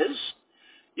Bezdin is.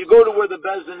 You go to where the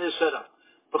Bezdin is set up.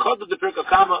 The Pirkei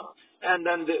Kama, and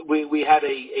then we had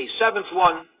a 7th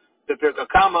one, the Pirkei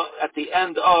Kama, at the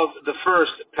end of the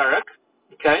first Perek,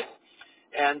 okay?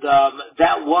 And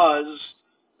that was,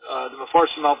 the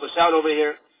Mefarshim help us out over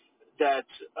here, that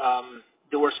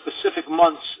there were specific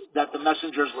months that the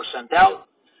messengers were sent out.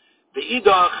 The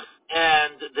Idach,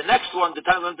 and the next one, the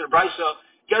Tanakh Winter Brisa,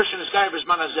 Gershon is Gaiv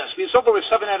Bisman Hazeh. So far we have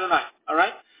 7 out of 9. All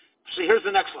right. So here's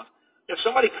the next one. If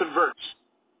somebody converts,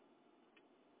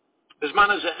 Bisman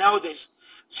Hazeh nowadays,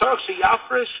 Tzarech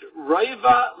sheyafresh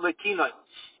roiva lekinai.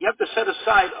 You have to set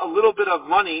aside a little bit of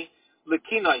money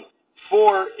lekinai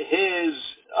for his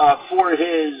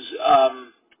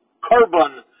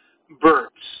korban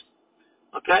birds.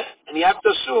 Okay, and you have to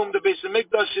assume the Beis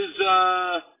Hamikdash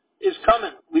is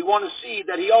coming. We want to see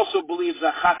that he also believes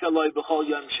that chakaloi b'chol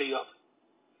yom sheyav.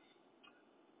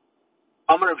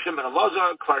 Amar Rav Shimon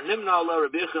Elazar, Kvar Nimna Allah,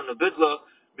 Rabbi Yechanan Abidla.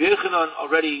 Rabbi Yechanan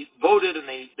already voted and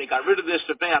they got rid of this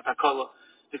to pay takala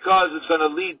because it's going to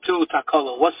lead to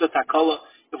takala. What's the takala?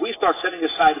 If we start setting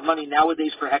aside money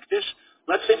nowadays for hektish,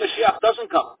 let's say Mashiach doesn't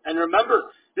come. And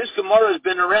remember, this Gemara has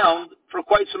been around for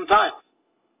quite some time,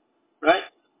 right?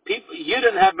 People,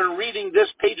 Yidden have been reading this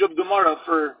page of Gemara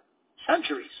for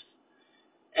centuries.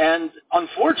 And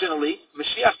unfortunately,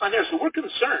 Mashiach's not here, so we're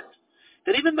concerned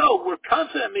that even though we're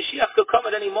confident Mashiach could come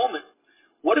at any moment,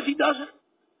 what if he doesn't?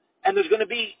 And there's going to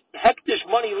be hektish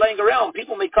money laying around.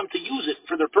 People may come to use it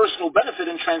for their personal benefit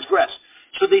and transgress.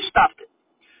 So they stopped it.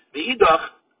 The Idach,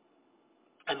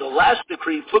 and the last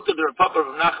decree, put to the Rav Papa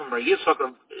of Nachum Bar Yitzchak,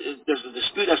 there's a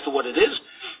dispute as to what it is.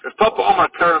 Rav Papa Omar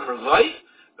Karam Ravai,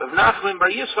 Rav Nachum Bar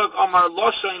Yitzchak Omar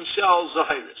Loshain Shel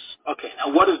Zahiris. Okay,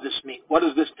 now what does this mean? What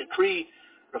is this decree?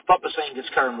 Rav Papa saying it's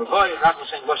Karam Ravai, Rav Nachum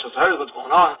saying Loshain Zahiris, what's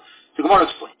going on? The Gemara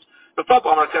explains. Rav Papa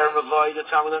Omar Karam Ravai, the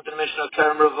time we learned in the Mishnah,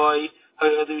 Karam Ravai,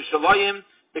 the Yerushalayim,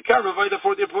 the Karam Ravai, the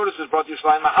 40th Portis is brought to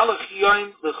Yerushalayim, Mahalach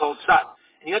Yoim L'chol Tzad.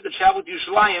 And you had to travel to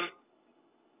Yerushalayim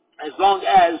as long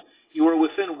as you were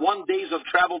within 1 day of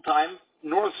travel time,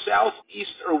 north, south,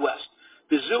 east, or west.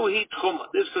 The Zuhi Tchuma.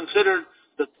 This is considered,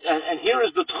 and here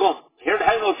is the Tchum. Here,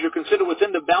 I don't know if you're considered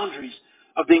within the boundaries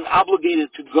of being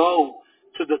obligated to go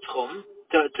to the Tchum,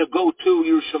 to go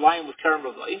to Yerushalayim with Kerem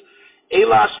Ravai.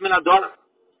 Elas min Adar,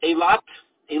 Eilat,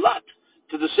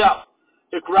 to the south.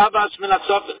 Ikravas min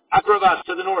Atzofin, Akravas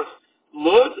to the north.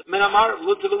 Lud min Amar,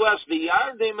 Lud to the west. The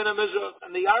Yarden min Amizrah,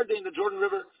 and the Yarden, the Jordan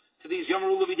River, to these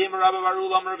Yamaru Levidim Rabbi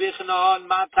Barul Amar Vichanan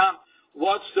Matam.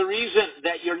 What's the reason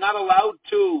that you're not allowed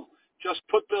to just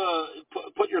put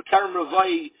your Kerem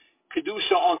Ravai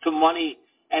Kedusha onto money,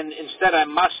 and instead I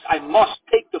must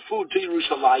take the food to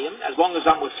Yerushalayim as long as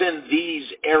I'm within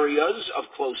these areas of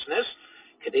closeness.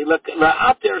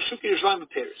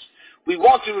 We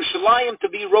want Yerushalayim to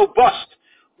be robust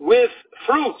with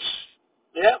fruits.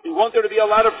 Yeah, we want there to be a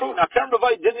lot of fruit. Now, Kerem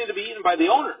Ravai didn't need to be eaten by the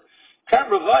owner. Kerem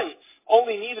Ravai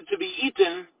only needed to be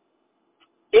eaten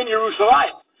in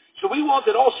Yerushalayim. So we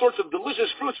wanted all sorts of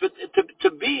delicious fruits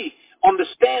to be on the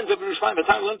stands of Yerushalayim. By the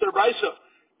time we went to the Brisa,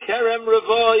 Kerem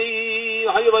Ravai,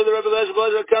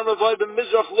 Kerem Ravai,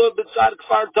 b'mizrach Lod, b'tzad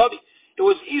Kfar Tavi. It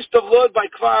was east of Lod by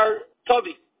Kfar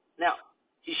Tavi. Now,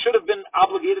 he should have been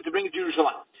obligated to bring it to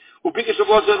Yerushalayim.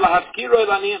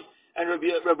 And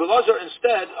Rabbi Lazar,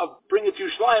 instead of bringing it to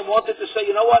Yerushalayim, wanted to say,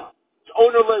 you know what? It's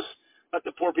ownerless. Let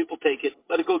the poor people take it.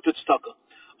 Let it go to tzedakah.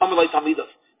 Amalei Talmidav.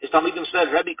 His Talmidim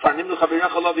said, Rabbi, Karnimnu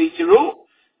Chavirecha Lavi Tiru.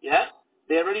 Yeah?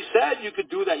 They already said you could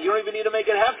do that. You don't even need to make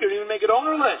it half. You don't even make it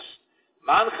ownerless.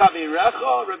 Man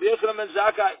Chavirecha, Rabbi Yechanan ben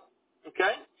Zakkai.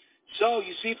 Okay? So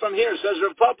you see from here, says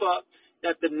Rav Papa,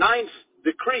 that the 9th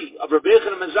decree of Rabbi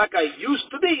Yechanan ben Zakkai used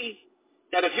to be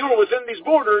that if you were within these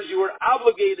borders, you were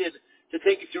obligated to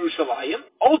take it to Yerushalayim.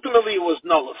 Ultimately, it was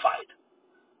nullified.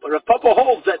 But Rav Papa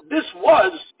holds that this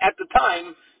was, at the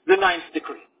time, the 9th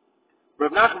decree.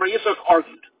 Rav Nachum Bar Yitzchak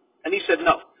argued, and he said,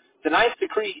 no, the 9th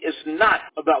decree is not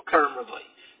about Kerem Ravai.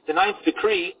 The 9th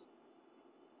decree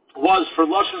was for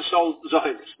Lashon Shel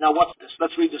Zahiris. Now, what's this?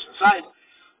 Let's read this inside.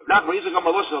 Rav Nachum Bar Yitzchak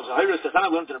Amar Lashon Shel Zahiris, the Tana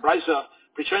went to the Brisa,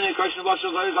 Pretrenia Karshin Lashon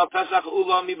Shel Zahiris al Pesach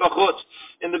Ula Mibachutz.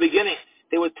 In the beginning,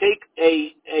 they would take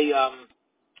a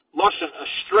Lashon, a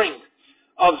string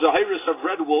of Zahiris of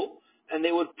red wool, and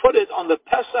they would put it on the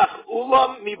Pesach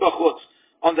Ulam Mibachutz,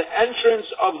 on the entrance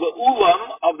of the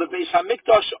Ulam of the Beis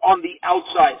HaMikdash on the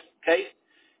outside. Okay,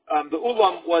 the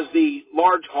Ulam was the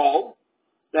large hall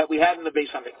that we had in the Beis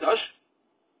HaMikdash,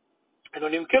 and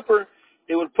on Yom Kippur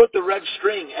they would put the red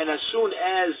string, and as soon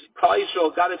as Klal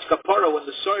Yisrael got its kapara, when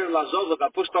the Soyer Lazova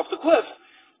got pushed off the cliff,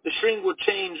 the string would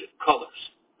change colors.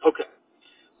 Okay,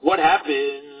 what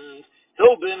happened?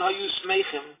 Hilbin hayu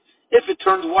smeichim. If it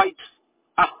turned white,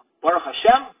 Baruch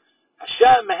Hashem,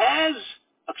 Hashem has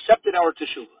accepted our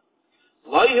teshuvah.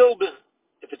 Lo hilbin,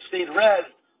 if it stayed red,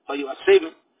 hayu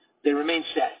asevim, they remain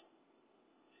sad.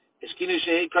 So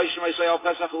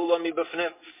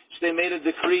they made a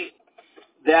decree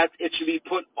that it should be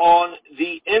put on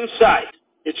the inside.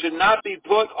 It should not be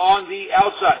put on the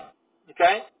outside.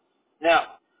 Okay?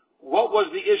 Now, what was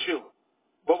the issue?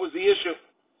 What was the issue?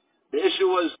 The issue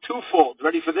was twofold.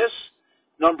 Ready for this?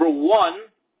 Number one,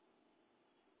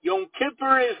 Yom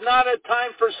Kippur is not a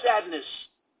time for sadness.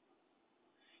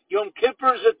 Yom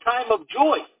Kippur is a time of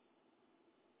joy.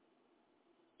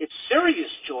 It's serious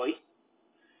joy,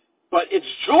 but it's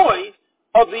joy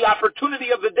of the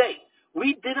opportunity of the day.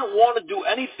 We didn't want to do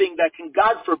anything that can,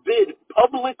 God forbid,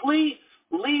 publicly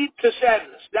lead to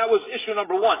sadness. That was issue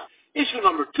number one. Issue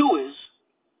number two is,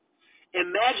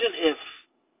 imagine if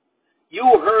you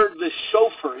heard the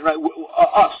shofar, right?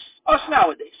 Us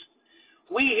nowadays.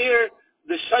 We hear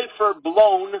the shofar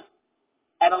blown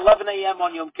at 11 a.m.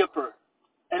 on Yom Kippur,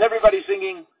 and everybody's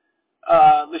singing,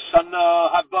 Lishana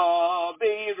Haba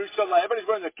B'Yerushalayim. Everybody's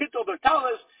wearing their kittel, their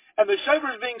talis, and the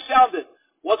shofar is being sounded.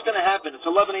 What's going to happen? It's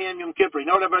 11 a.m. Yom Kippur. You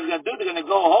know what everybody's going to do? They're going to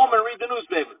go home and read the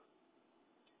newspaper.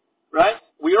 Right?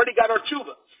 We already got our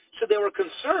tshuva. So they were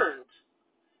concerned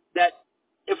that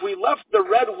if we left the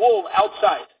red wool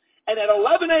outside, and at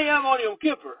 11 a.m. on Yom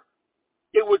Kippur,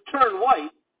 it would turn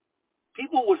white,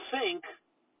 people would think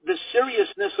the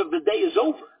seriousness of the day is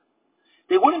over.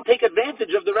 They wouldn't take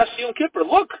advantage of the rest of Yom Kippur.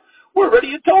 Look, we're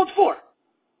already atoned for.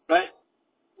 Right?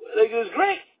 It was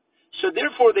great. So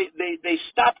therefore they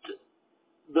stopped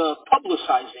the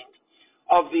publicizing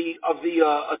of the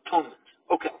atonement.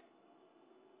 Okay.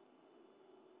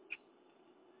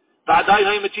 But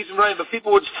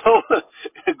people would still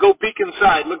go peek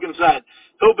inside, look inside.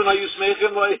 So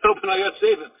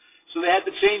they had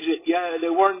to change it. Yeah, they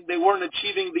weren't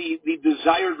achieving the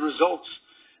desired results.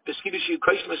 So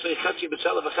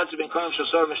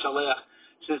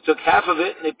they took half of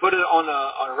it and they put it on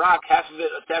a rock, half of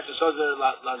it attached to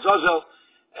Lazozo,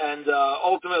 and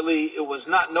ultimately it was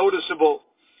not noticeable.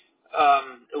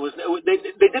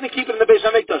 They didn't keep it in the Beis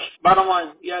Hamikdash. Bottom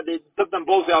line, yeah, they took them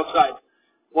both outside.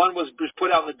 One was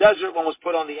put out in the desert, one was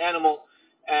put on the animal,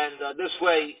 and this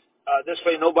way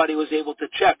nobody was able to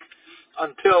check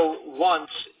until once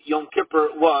Yom Kippur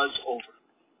was over.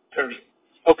 Period.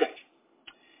 Okay.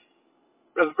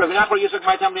 Rabbi Nachman Yitzchak,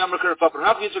 my time, Rabbi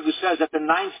Yitzchak, who says that the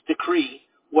ninth decree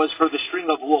was for the string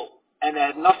of wool, and it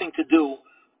had nothing to do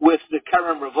with the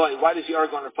Kerem Ravoy. Why does he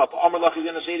argue on the Papa? Amar Lach is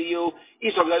going to say to you,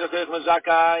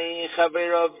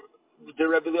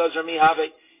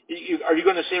 are you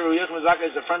going to say Rabbi Yochanan Zakkai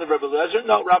is a friend of Rabbi Eliezer?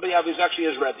 No, Rabbi Yav is actually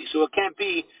his Rebbe. So it can't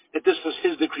be that this was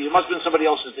his decree. It must have been somebody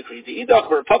else's decree. The Idach,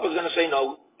 where Papa is going to say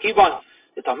no. Keep on.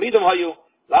 The Talmidim Hayu,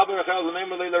 Rabbi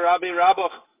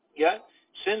Rabach. Yeah?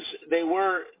 Since they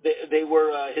were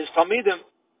his Talmidim,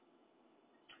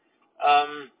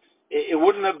 it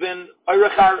wouldn't have been,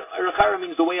 Eirechara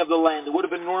means the way of the land. It would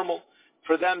have been normal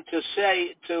for them to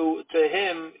say to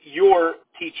him, your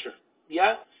teacher.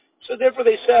 Yeah? So therefore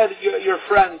they said, your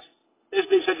friend.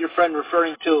 They said your friend,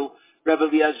 referring to Rebbe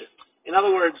Eliezer. In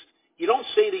other words, you don't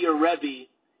say to your Rebbe,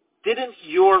 didn't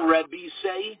your Rebbe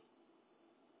say?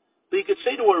 But you could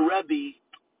say to a Rebbe,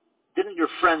 didn't your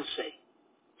friend say?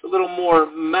 It's a little more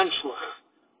menschlich,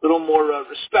 a little more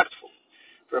respectful.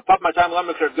 For a Papa Matam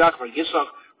Lamekar Gachmer, Yisach,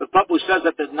 the Papa who says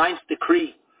that the ninth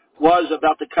decree was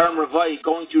about the Kerem Ravai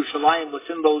going to Yerushalayim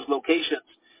within those locations.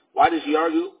 Why does he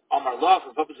argue? Amar Lach,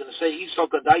 the Papa is going to say,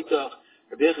 Yisach Adaita,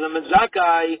 Rabbi Yochanan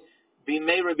Zakai,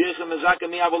 Bimei Rabbi Yochanan Zakai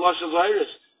Mi Avalosh Zahiris.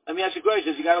 Let me ask you a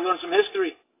question. You got to learn some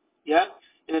history. Yeah?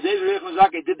 In the days of Rabbi Yochanan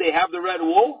Zakai, did they have the red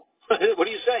wool? What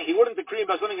are you saying? He wouldn't decree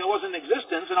about something that wasn't in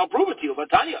existence, and I'll prove it to you. But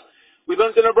Tanya, we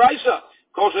learned in a Brisa.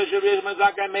 Kol Sheish Rabbi Yochanan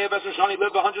Zakai Mei Abbas Shani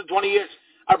lived 120 years.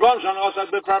 Abraham Shani also had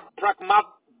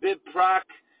pragmatia.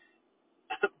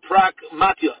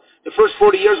 The first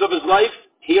 40 years of his life,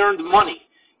 he earned money.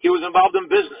 He was involved in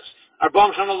business.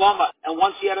 Arbam Shana Lama. And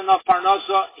once he had enough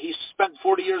parnasa, he spent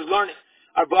 40 years learning.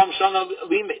 Arbam Shana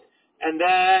Limit. And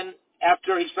then,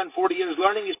 after he spent 40 years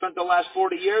learning, he spent the last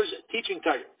 40 years teaching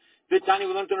Torah. Vitani,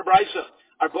 we learned in the Brisa.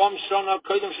 Arbam Shana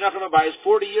Kodim Shnechem Abayis.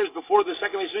 40 years before the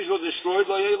second Mesilas was destroyed,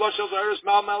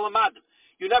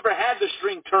 you never had the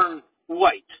string turn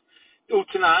white.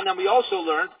 Utanan, and we also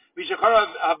learned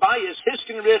Vishachar Abayis,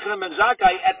 Hiskin Rechem and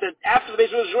Zakai after the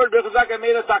base was destroyed, Rechem Zakai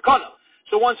made a takana.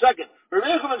 So 1 second.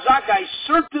 Rechem and Zakai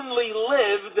certainly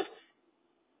lived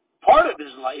part of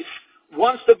his life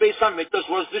once the Beis Hamikdash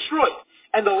was destroyed.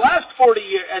 And the last 40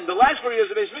 years of the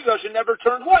Beis Hamikdash never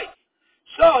turned white.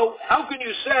 So how can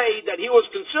you say that he was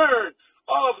concerned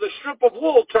of the strip of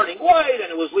wool turning white and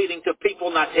it was leading to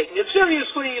people not taking it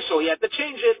seriously, so he had to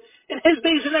change it? In his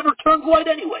days it never turned white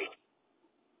anyway.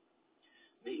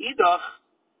 The Idach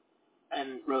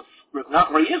and Rav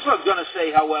Yitzchak is going to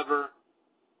say, however,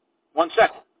 1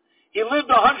 second. He lived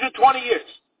 120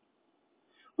 years.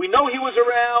 We know he was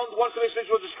around once the Beis Hamikdash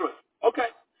was destroyed. Okay.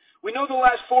 We know the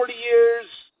last 40 years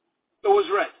it was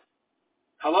red.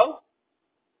 Hello?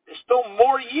 There's still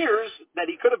more years that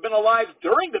he could have been alive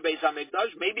during the Beis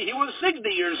Hamikdash. Maybe he was 60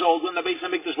 years old when the Beis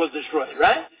Hamikdash was destroyed,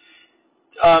 right?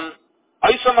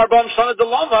 Aisam Arbam Shana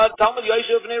Delama, Talmud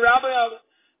Yosef Bnei Rabbi,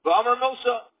 V'Amar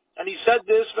Mosa, and he said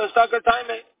this Vestakar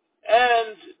Taime,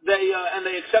 and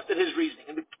they accepted his reasoning.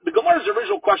 And the Gemara's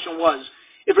original question was,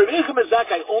 if Rabbi Yehuda ben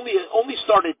Zakkai only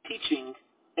started teaching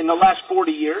in the last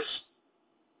 40 years,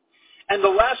 and the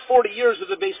last 40 years of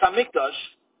the Beis Hamikdash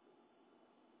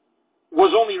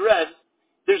was only read,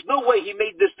 there's no way he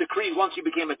made this decree once he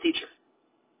became a teacher.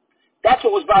 That's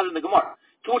what was bothering the Gemara.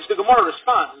 To which the Gemara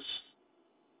responds,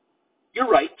 you're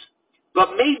right, but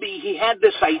maybe he had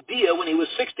this idea when he was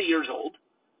 60 years old,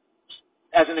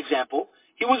 as an example.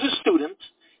 He was a student.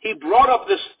 He brought up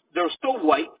this, they're still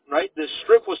white, right? The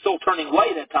strip was still turning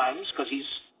white at times because he's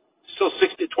still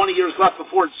 20 years left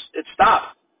before it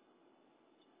stopped.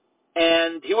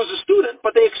 And he was a student,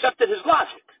 but they accepted his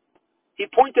logic. He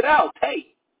pointed out, hey,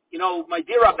 my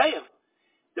dear Rabbeim,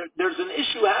 there's an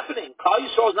issue happening. Klal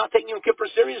Yisrael is not taking Yom Kippur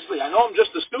seriously. I know I'm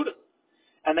just a student.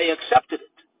 And they accepted it.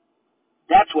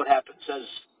 That's what happened, says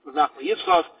Rav Nachman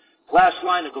Yitzchak. Last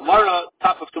line of Gemara,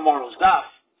 top of tomorrow's daf.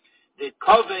 The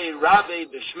Kaveh Rabbe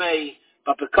B'Shmei,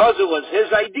 but because it was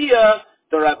his idea,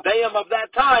 the Rabbeim of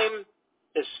that time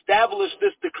established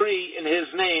this decree in his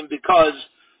name because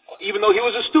even though he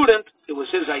was a student, it was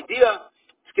his idea.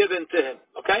 It's given to him.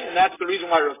 Okay? And that's the reason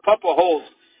why Rav Papa holds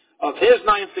of his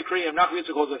ninth decree, and Rav Nachman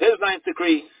Yitzchak holds of his ninth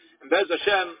decree. And Bez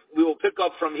Hashem, we will pick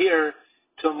up from here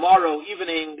tomorrow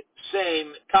evening,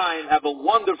 same time. Have a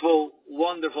wonderful,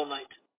 wonderful night.